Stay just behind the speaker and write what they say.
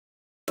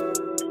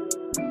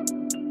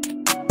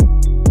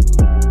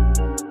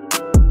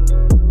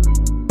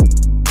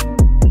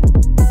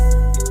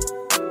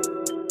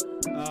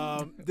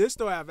this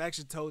story I've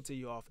actually told to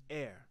you off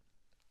air.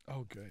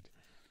 Oh, good.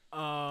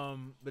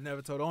 But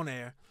never told on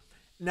air.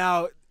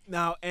 Now,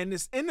 and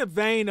it's in the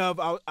vein of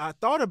I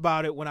thought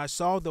about it when I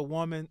saw the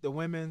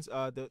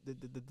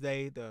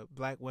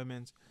Black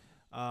Women's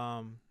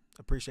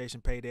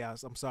Appreciation Payday.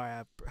 I'm sorry,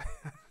 I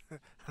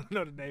don't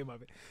know the name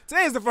of it.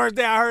 Today is the first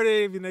day I heard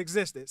it even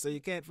existed, so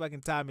you can't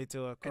fucking tie me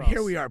to a cross. And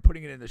here we are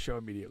putting it in the show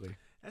immediately.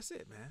 That's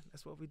it, man.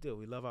 That's what we do.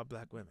 We love our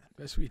Black women.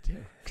 Yes, we do.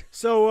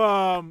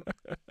 So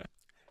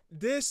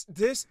this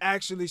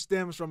actually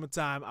stems from a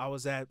time I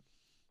was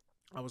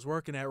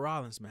working at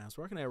Rollins, man. I was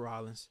working at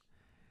Rollins,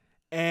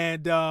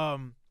 and I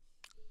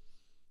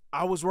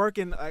was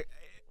working.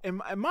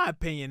 In my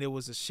opinion, it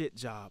was a shit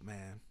job,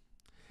 man.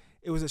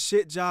 It was a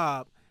shit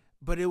job,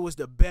 but it was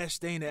the best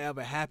thing that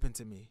ever happened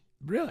to me.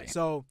 Really?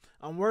 So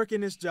I'm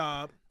working this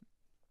job,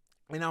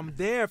 and I'm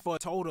there for a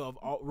total of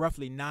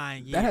roughly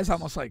 9 years. That has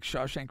almost like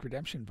Shawshank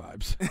Redemption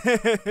vibes.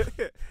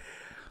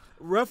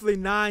 Roughly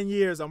 9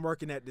 years I'm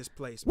working at this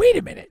place. Wait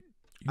a minute.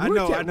 You I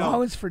worked know. at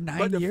Rollins for 9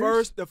 but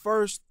years? the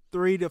first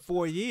 3 to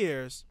 4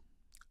 years,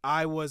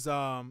 I was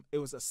it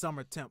was a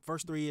summer temp.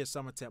 First 3 years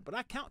summer temp, but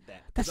I count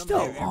that. That's 'cause I'm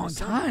still a there every long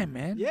summer. time,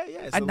 man. Yeah,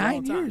 it's At a 9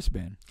 long time. years,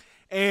 man.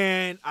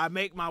 And I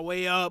make my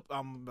way up.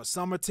 I'm a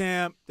summer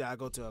temp. Then I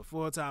go to a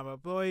full-time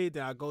employee.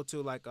 Then I go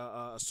to like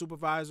a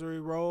supervisory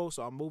role.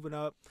 So I'm moving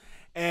up,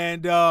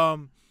 and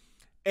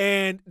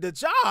the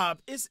job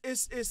is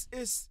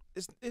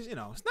you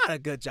know, it's not a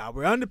good job.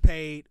 We're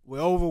underpaid. We're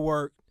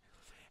overworked,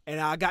 and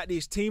I got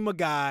these team of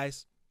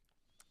guys,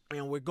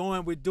 and we're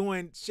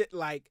doing shit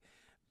like,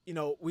 you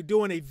know, we're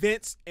doing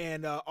events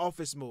and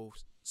office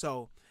moves.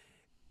 So.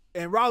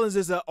 And Rollins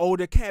is an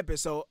older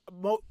campus, so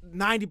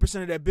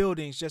 90% of their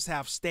buildings just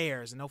have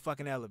stairs and no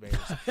fucking elevators.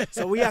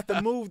 So we have to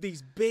move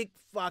these big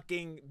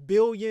fucking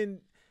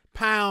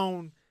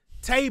billion-pound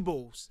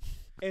tables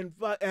and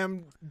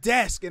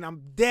desk, and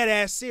I'm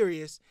dead-ass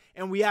serious,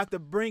 and we have to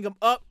bring them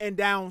up and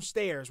down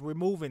stairs. We're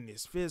moving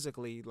this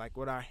physically, like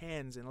with our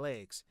hands and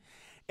legs.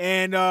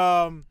 And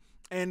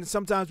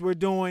sometimes we're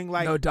doing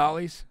like... No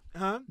dollies?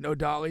 Huh? No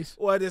dollies?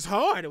 Well, it's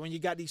hard when you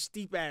got these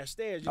steep-ass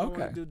stairs. You don't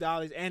want Okay. to do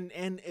dollies.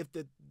 And if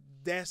the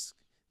desk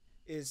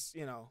is,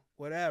 you know,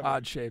 whatever.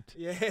 Odd shaped.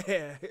 Yeah.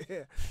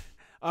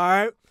 All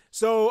right.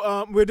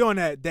 So we're doing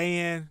that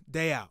day in,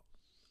 day out.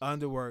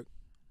 Underworked.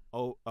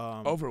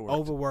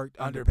 Overworked.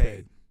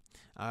 Underpaid.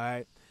 All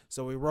right.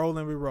 So we're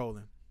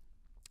rolling.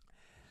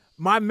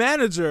 My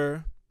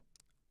manager,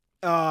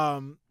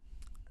 at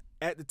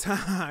the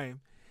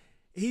time,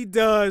 he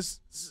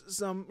does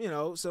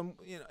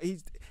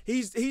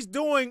he's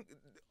doing,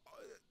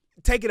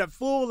 taking a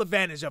full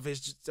advantage of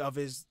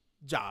his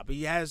job.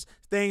 He has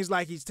things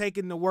like he's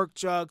taking the work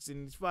trucks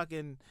and he's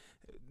fucking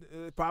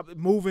probably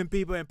moving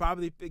people and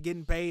probably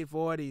getting paid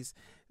for it. He's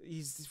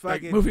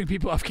fucking like moving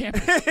people off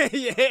campus.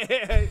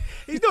 Yeah,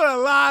 he's doing a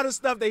lot of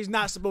stuff that he's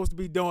not supposed to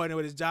be doing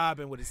with his job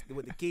and with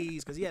the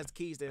keys, because he has the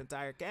keys to the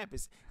entire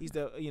campus. He's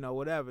the, you know,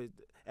 whatever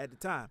at the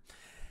time.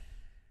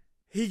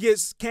 He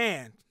gets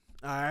canned.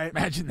 All right,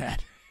 Imagine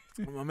that.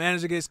 my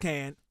manager gets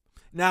canned.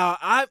 Now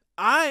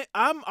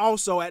I'm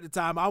also, at the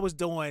time, I was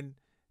doing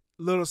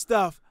little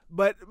stuff,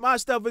 but my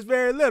stuff was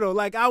very little.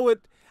 Like I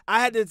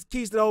had the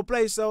keys to the whole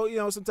place, so, you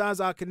know, sometimes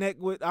I'll connect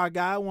with our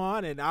guy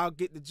Juan and I'll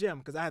get the gym,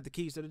 because I had the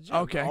keys to the gym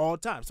all the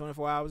time,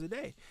 24 hours a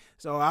day.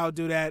 So I'll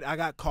do that. I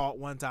got caught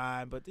one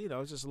time, but, you know,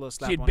 it's just a little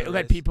slap So on you'd the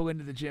let wrist. people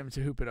into the gym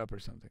to hoop it up or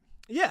something.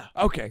 Yeah.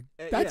 Okay.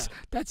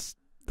 That's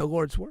the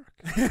Lord's work.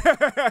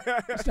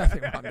 There's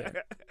nothing wrong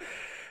there.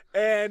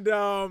 And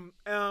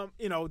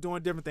you know,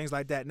 doing different things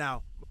like that.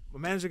 Now, my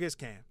manager gets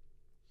canned.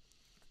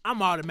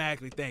 I'm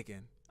automatically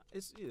thinking,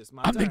 it's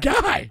my I'm turn. the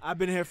guy. I've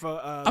been here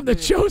for I'm the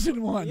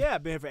chosen one. Yeah,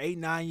 I've been here for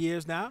 8-9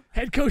 years now.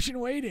 Head coach in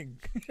waiting.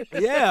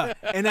 Yeah.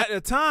 And at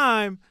the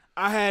time,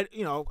 I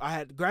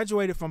had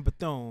graduated from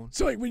Bethune.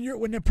 So like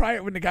when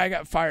the guy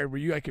got fired, were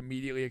you like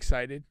immediately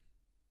excited?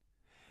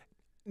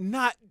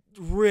 Not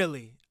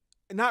really.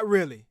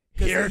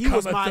 'Cause Here he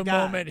was cometh my the guy.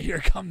 moment. Here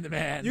come the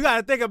man. You got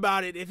to think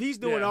about it. If he's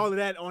doing Yeah. all of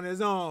that on his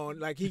own,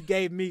 like he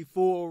gave me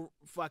full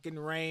fucking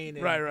reign.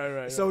 And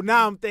Right. So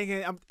now I'm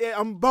thinking,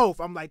 I'm both.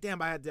 I'm like, damn,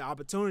 I had the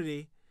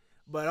opportunity,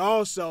 but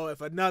also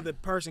if another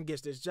person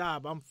gets this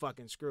job, I'm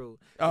fucking screwed.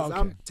 'Cause okay.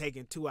 I'm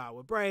taking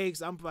 2-hour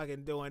breaks. I'm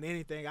fucking doing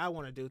anything I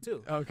want to do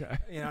too. Okay.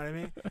 You know what I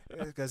mean?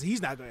 Because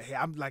he's not gonna.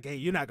 I'm like, hey,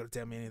 you're not gonna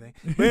tell me anything.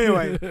 But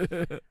anyway,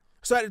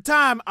 so at the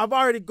time, I've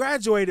already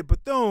graduated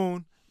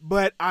Bethune.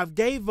 But I've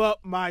gave up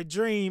my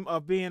dream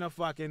of being a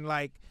fucking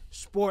like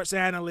sports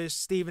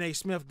analyst, Stephen A.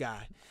 Smith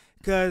guy,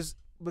 because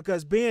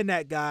being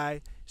that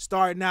guy,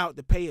 starting out,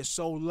 the pay is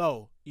so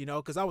low, you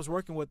know. Because I was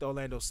working with the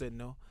Orlando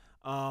Sentinel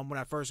when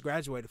I first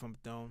graduated from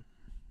Bethune,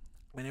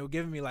 and they were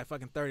giving me like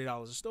fucking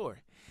 $30 a story,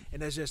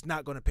 and that's just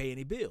not going to pay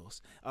any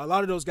bills. A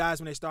lot of those guys,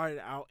 when they started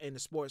out in the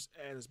sports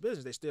analyst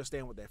business, they still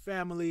staying with their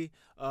family.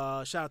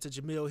 Shout out to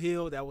Jamil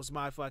Hill, that was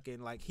my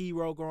fucking like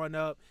hero growing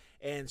up.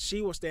 And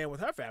she was staying with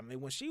her family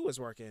when she was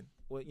working,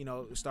 you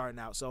know, starting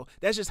out. So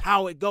that's just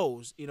how it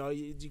goes. You know,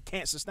 you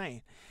can't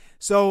sustain.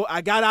 So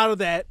I got out of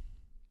that,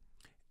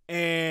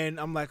 And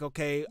I'm like,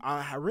 okay,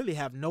 I really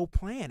have no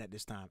plan at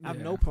this time. I have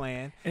no Yeah.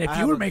 plan. And if I you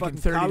have were a making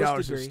fucking college $30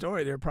 a degree.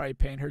 story, they're probably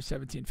paying her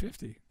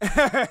 $17.50.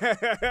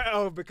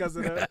 Oh, because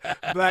of the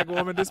black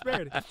woman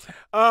disparity.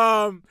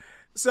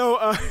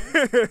 So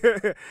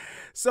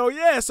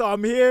yeah, so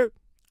I'm here.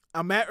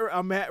 I'm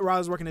at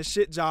Riley's working a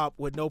shit job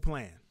with no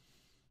plan.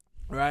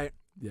 Right?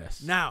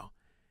 Yes. Now,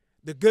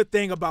 the good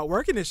thing about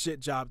working this shit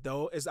job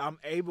though is I'm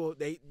able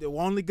the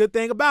only good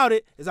thing about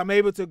it is I'm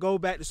able to go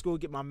back to school,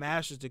 get my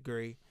master's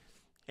degree,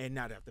 and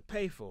not have to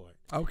pay for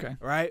it. Okay.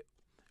 Right?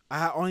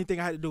 Only thing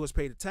I had to do was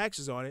pay the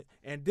taxes on it,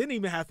 and didn't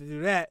even have to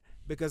do that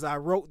because I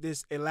wrote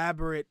this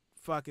elaborate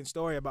fucking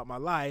story about my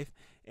life,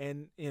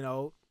 and you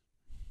know,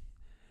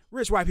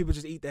 rich white people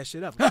just eat that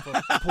shit up. For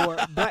poor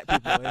black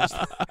people,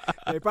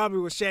 they probably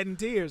were shedding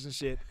tears and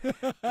shit.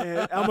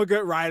 And I'm a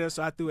good writer,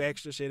 so I threw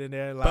extra shit in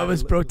there.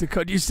 Bubba's broke the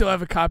code. Do you still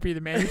have a copy of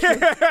the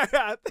manuscript?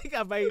 I think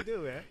I may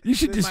do, man. You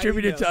should It's in my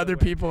distribute it email to other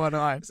somewhere. people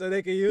online. So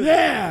they can use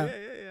Yeah.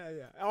 it. Yeah.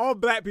 All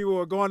black people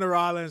were going to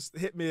Rollins,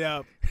 hit me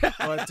up,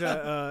 or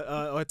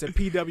to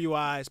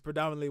PWIs,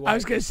 predominantly white. I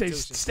was gonna say,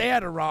 institutions. stay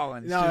out of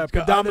Rollins. No, Just go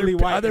predominantly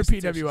white other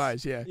institutions.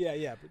 PWIs, yeah.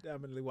 Yeah,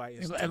 predominantly white.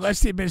 institutions. Unless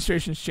the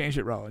administration's changed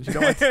at Rollins. You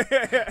don't want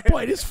to,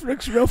 boy, this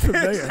looks real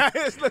familiar.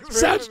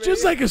 Sounds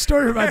just like a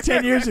story from about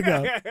 10 years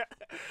ago.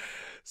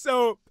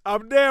 So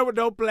I'm there with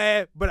no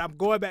plan, but I'm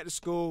going back to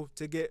school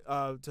to get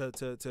get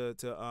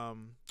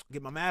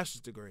my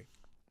master's degree.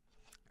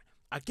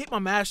 I get my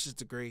master's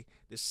degree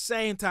the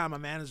same time my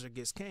manager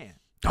gets canned.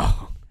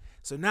 Oh,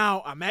 So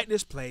now I'm at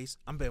this place.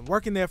 I've been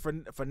working there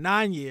for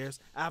 9 years.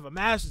 I have a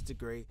master's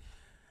degree.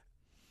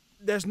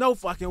 There's no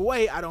fucking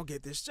way I don't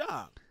get this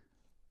job.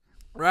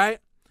 Right?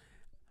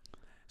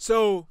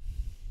 So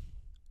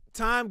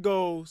time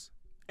goes,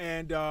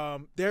 and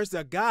there's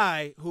a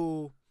guy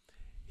who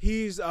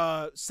he's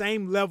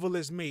same level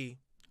as me,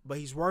 but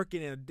he's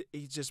working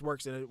he just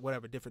works in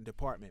a different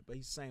department, but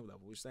he's same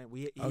level.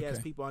 He has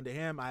Okay. people under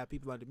him. I have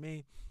people under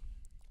me.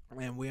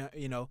 And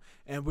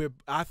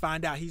I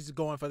find out he's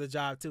going for the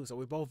job too, so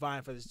we're both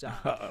vying for this job.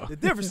 Uh-oh. The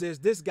difference is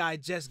this guy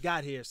just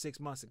got here 6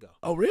 months ago.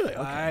 Oh, really? Okay.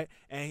 All right,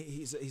 and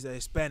he's a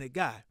Hispanic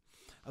guy.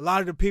 A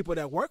lot of the people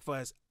that work for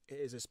us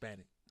is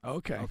Hispanic.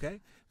 Okay. Okay,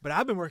 but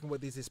I've been working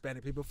with these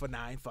Hispanic people for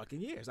 9 fucking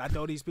years. I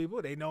know these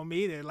people. They know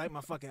me. They're like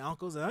my fucking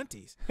uncles and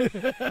aunties. All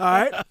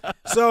right,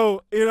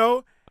 so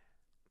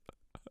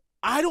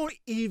I don't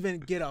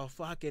even get a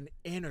fucking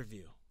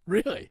interview.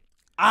 Really?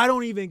 I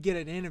don't even get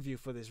an interview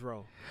for this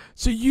role.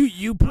 So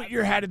you put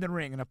your hat in the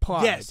ring and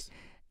applied. Yes.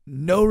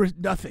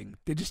 Nothing.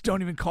 They just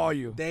don't even call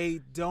you.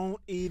 They don't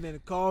even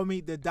call me.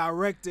 The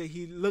director,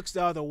 he looks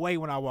the other way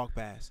when I walk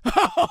past.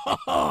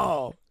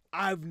 Oh,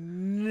 I've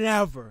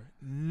never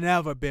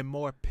been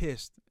more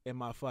pissed in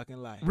my fucking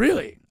life.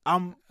 really?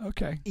 I'm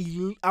Okay.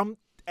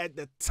 at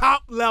the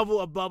top level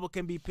of Bubba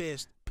can be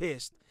pissed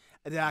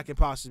that I can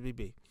possibly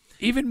be.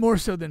 Even more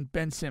so than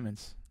Ben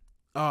Simmons.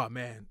 Oh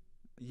man,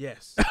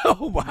 yes.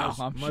 Oh wow,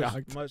 I'm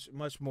shocked.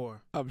 Much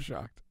more. I'm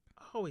shocked.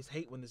 I always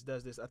hate when this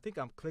does this. I think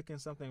I'm clicking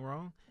something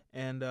wrong.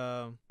 And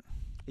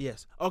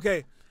yes.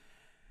 Okay.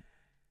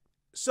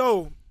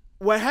 So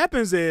what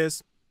happens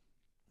is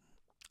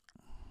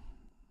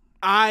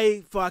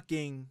I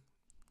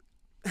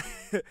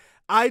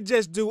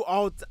just do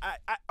all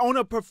on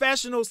a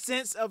professional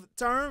sense of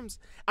terms.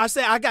 I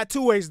say I got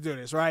 2 ways to do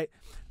this, right?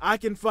 I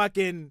can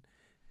fucking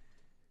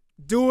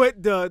do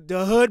it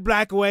the hood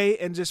black way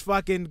and just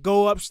fucking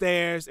go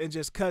upstairs and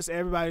just cuss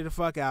everybody the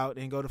fuck out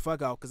and go the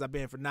fuck out because I've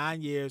been for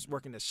 9 years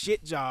working a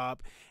shit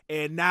job,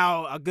 and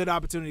now a good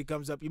opportunity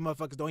comes up. You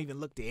motherfuckers don't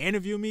even look to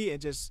interview me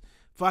and just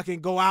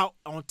fucking go out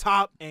on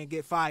top and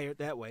get fired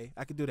that way.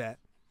 I could do that.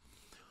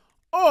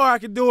 Or I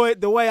could do it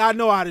the way I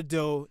know how to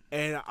do,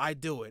 and I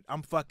do it.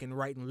 I'm fucking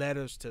writing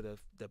letters to the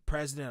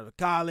president of the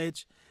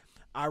college.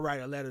 I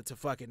write a letter to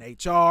fucking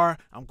HR.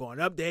 I'm going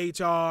up to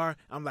HR.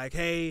 I'm like,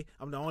 hey,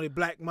 I'm the only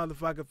black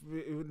motherfucker.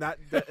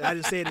 I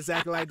didn't say it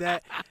exactly like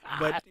that,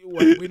 but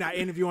we're not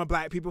interviewing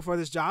black people for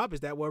this job. Is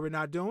that what we're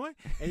not doing?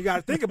 And you got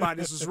to think about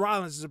this.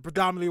 Rollins is a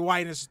predominantly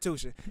white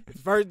institution.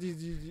 First,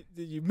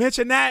 you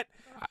mention that,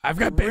 I've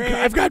got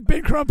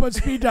Ben Crump on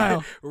speed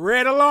dial.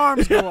 red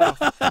alarms go off.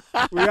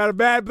 We got a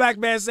bad black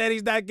man saying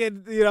he's not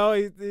getting,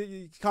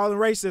 he's calling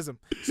racism.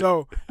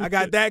 So I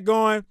got that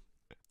going.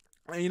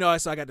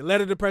 And, so I got the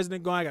letter to the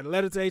president going. I got a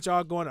letter to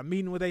HR going. I'm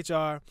meeting with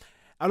HR.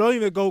 I don't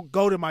even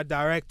go to my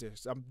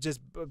directors. I'm just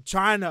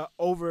trying to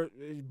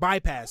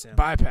bypass him.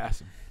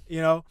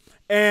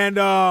 And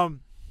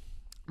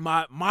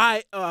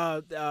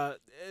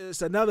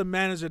it's another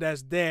manager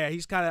that's there.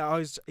 He's kind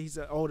of he's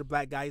an older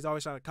black guy. He's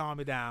always trying to calm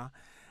me down.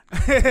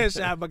 Shout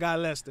out my guy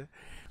Lester.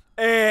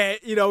 And,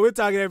 we're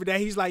talking every day.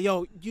 He's like,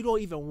 yo, you don't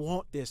even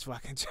want this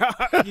fucking job.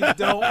 You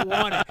don't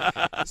want it.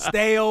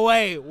 Stay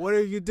away. What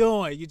are you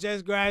doing? You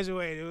just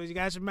graduated. You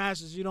got your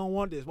master's. You don't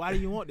want this. Why do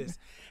you want this?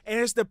 And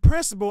it's the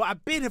principal.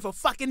 I've been here for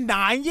fucking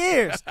 9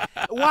 years.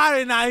 Why are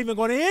they not even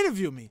going to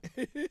interview me?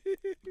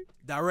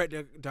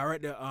 Director,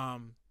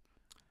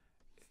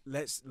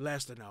 lets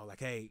Lester know, like,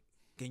 hey,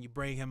 can you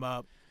bring him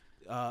up?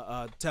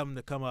 Tell him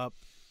to come up,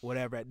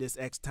 whatever, at this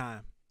X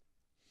time.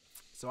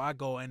 So I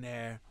go in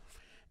there,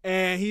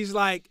 and he's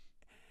like,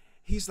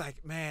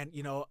 man,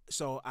 you know,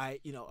 so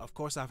of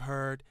course I've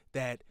heard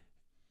that,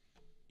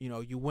 you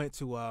know, you went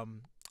to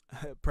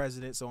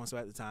President so and so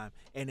at the time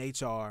in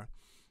HR,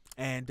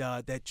 and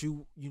that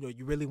you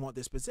really want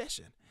this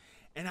position.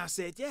 And I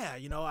said, yeah,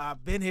 you know,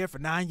 I've been here for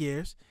 9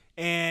 years,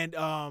 and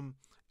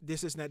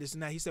this is not.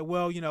 He said,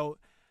 well, you know,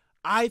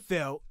 I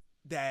felt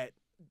that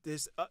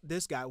this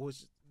guy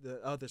was the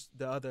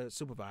other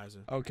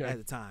supervisor at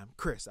the time,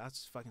 Chris. I'll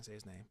just fucking say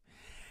his name.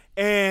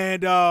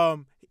 And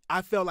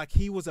I felt like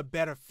he was a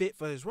better fit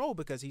for his role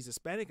because he's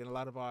Hispanic, and a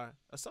lot of our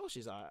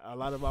associates are, a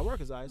lot of our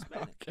workers are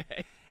Hispanic.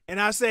 Okay. And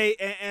I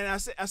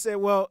said,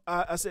 well,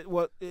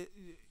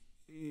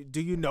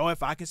 do you know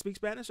if I can speak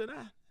Spanish or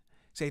not?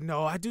 Say,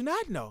 no, I do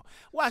not know.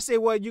 Well, I say,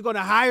 well, you're going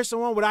to hire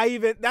someone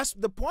that's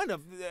the point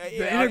of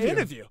the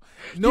interview.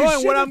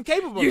 Knowing what I'm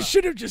capable of. You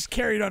should have just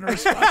carried on a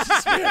response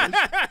in Spanish.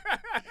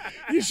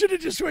 You should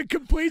have just went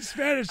complete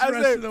Spanish the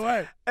rest of the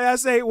way.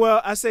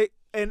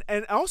 And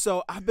and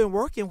also, I've been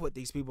working with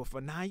these people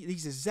for 9 years,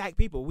 these exact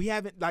people. We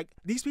haven't, like,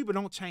 these people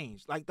don't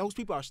change. Like, those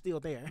people are still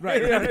there.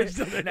 Right. They're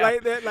still there now.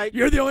 Like,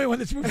 you're the only one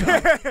that's moved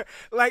on.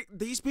 Like,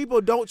 these people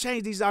don't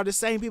change. These are the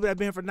same people that have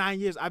been for 9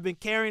 years. I've been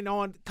carrying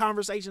on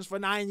conversations for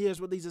 9 years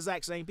with these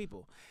exact same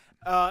people.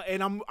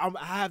 And I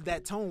have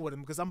that tone with them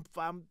because I'm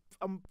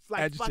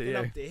like fucking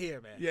up to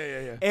here, man.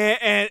 Yeah.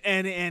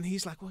 And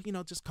he's like, well, you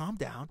know, just calm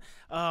down.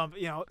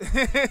 You know,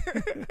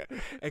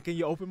 and can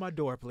you open my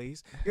door,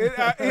 please? You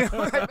know,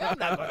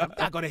 I'm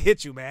not gonna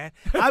hit you, man.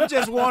 I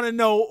just want to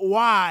know,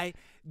 why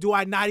do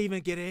I not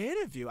even get an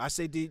interview? I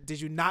say,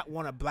 did you not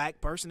want a black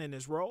person in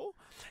this role?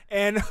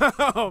 And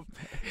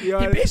you know,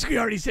 he basically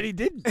already said he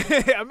didn't.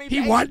 I mean,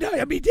 he wanted.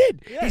 I mean, he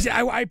did. Yeah. He said,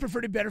 I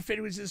preferred a better fit.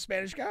 He was a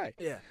Spanish guy.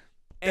 Yeah,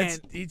 and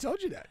he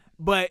told you that.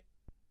 But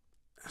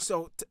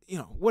so you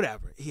know,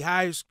 whatever. He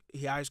hires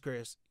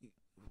Chris.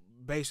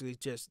 Basically,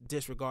 just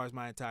disregards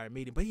my entire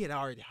meeting. But he had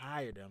already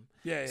hired him.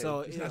 Yeah.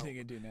 So there's nothing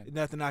you can do now.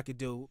 Nothing I could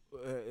do.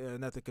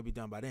 Nothing could be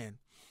done by then.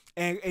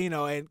 And you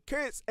know, and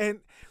Chris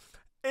and.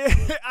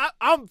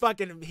 I'm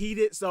fucking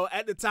heated. So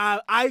at the time,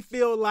 I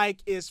feel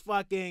like it's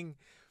fucking.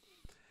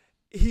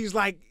 He's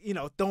like, you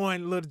know,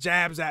 throwing little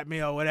jabs at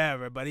me or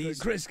whatever. But he's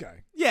the Chris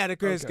guy. Yeah, the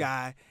Chris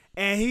guy.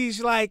 And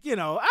he's like, you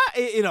know,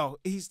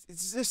 he's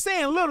just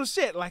saying little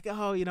shit like,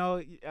 oh, you know,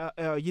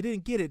 you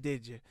didn't get it,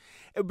 did you?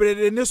 But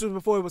and this was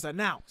before it was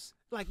announced.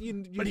 Like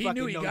you but he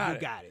fucking knew you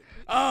got it.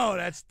 Oh,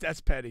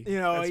 that's petty. You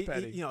know, that's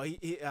petty.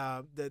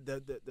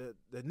 The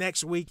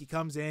next week he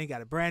comes in,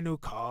 got a brand new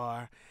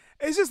car.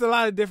 It's just a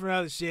lot of different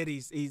other shit.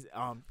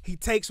 He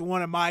takes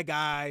one of my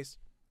guys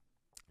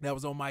that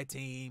was on my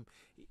team,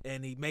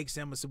 and he makes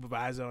him a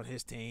supervisor on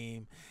his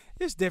team.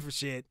 It's different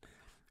shit,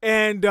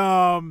 and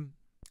so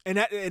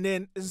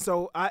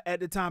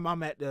at the time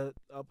I'm at the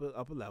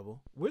upper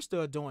level. We're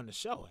still doing the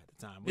show at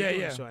the time. We're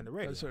doing the show on the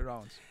radio. That's what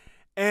Rollins.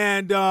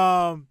 And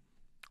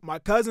my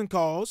cousin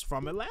calls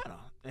from Atlanta,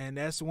 and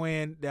that's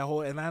when that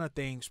whole Atlanta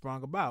thing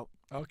sprung about.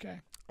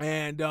 Okay.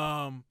 And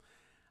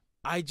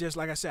I just,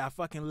 like I said, I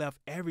fucking left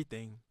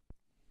everything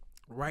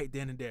right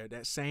then and there.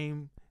 That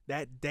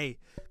day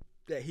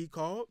that he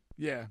called.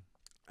 Yeah.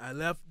 I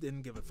left,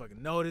 didn't give a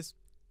fucking notice.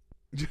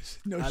 Just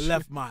I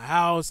left my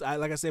house.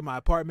 Like I said, my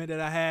apartment that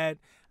I had.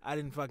 I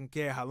didn't fucking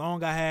care how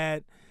long I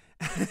had.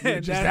 You're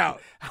just out.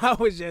 I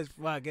was just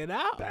fucking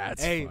out.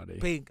 That's funny.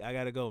 Pink, I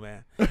gotta go,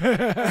 man. So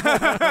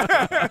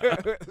I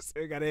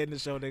gotta end the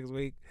show next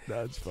week.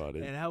 That's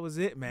funny. And that was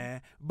it,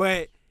 man.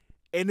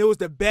 And it was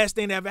the best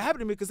thing that ever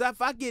happened to me because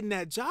if I get in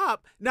that job,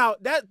 now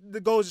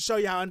that goes to show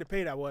you how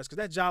underpaid I was because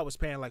that job was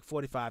paying like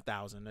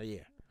 $45,000 a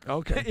year.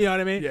 Okay. You know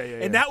what I mean? Yeah.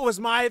 And that was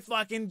my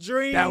fucking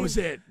dream. That was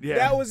it. Yeah.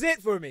 That was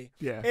it for me.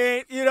 Yeah.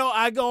 And, you know,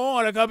 I go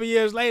on a couple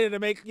years later to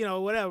make, you know,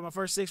 whatever, my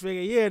first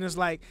 6-figure year. And it's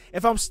like,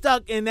 if I'm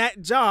stuck in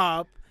that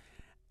job,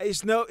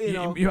 it's no, you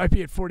know. You might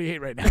be at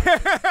 48 right now.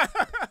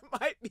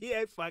 Might be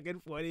at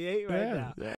fucking 48 right now. Yeah.